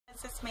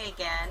me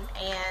again,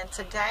 and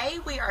today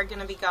we are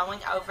going to be going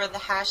over the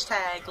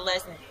hashtag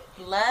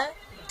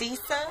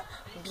LaDisa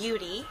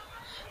Beauty.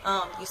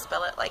 You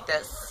spell it like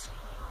this.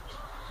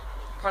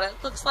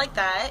 Product looks like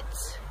that.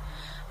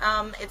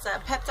 It's a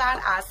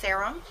peptide eye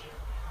serum.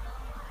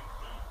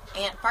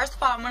 And first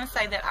of all, I'm going to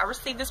say that I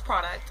received this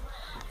product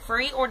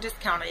free or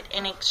discounted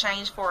in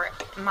exchange for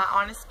my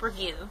honest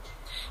review.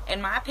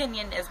 And my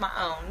opinion is my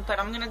own, but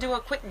I'm going to do a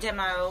quick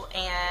demo.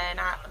 And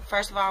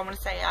first of all, I want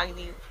to say I'll give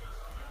you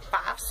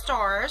 5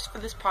 stars for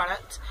this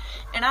product,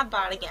 and I'd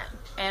buy it again.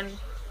 And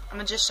I'm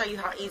going to just show you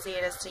how easy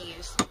it is to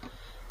use.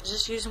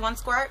 Just use 1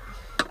 squirt,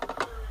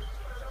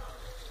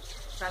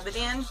 rub it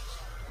in.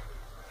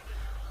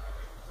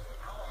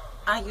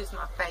 I use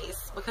my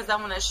face because I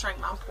want to shrink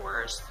my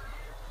pores.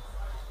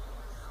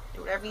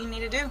 Do whatever you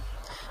need to do.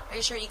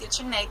 Make sure you get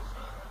your neck.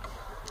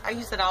 I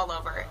use it all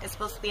over. It's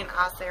supposed to be an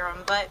eye serum,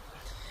 but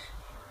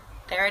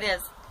there it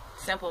is.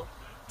 Simple.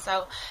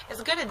 So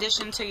it's a good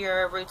addition to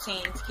your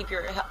routine to keep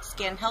your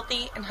skin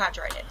healthy and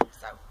hydrated.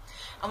 So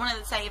I wanted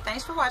to say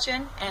thanks for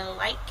watching, and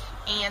like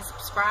and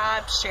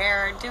subscribe,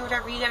 share, do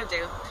whatever you gotta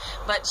do.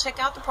 But check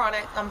out the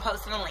product. I'm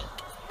posting a link.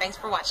 Thanks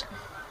for watching.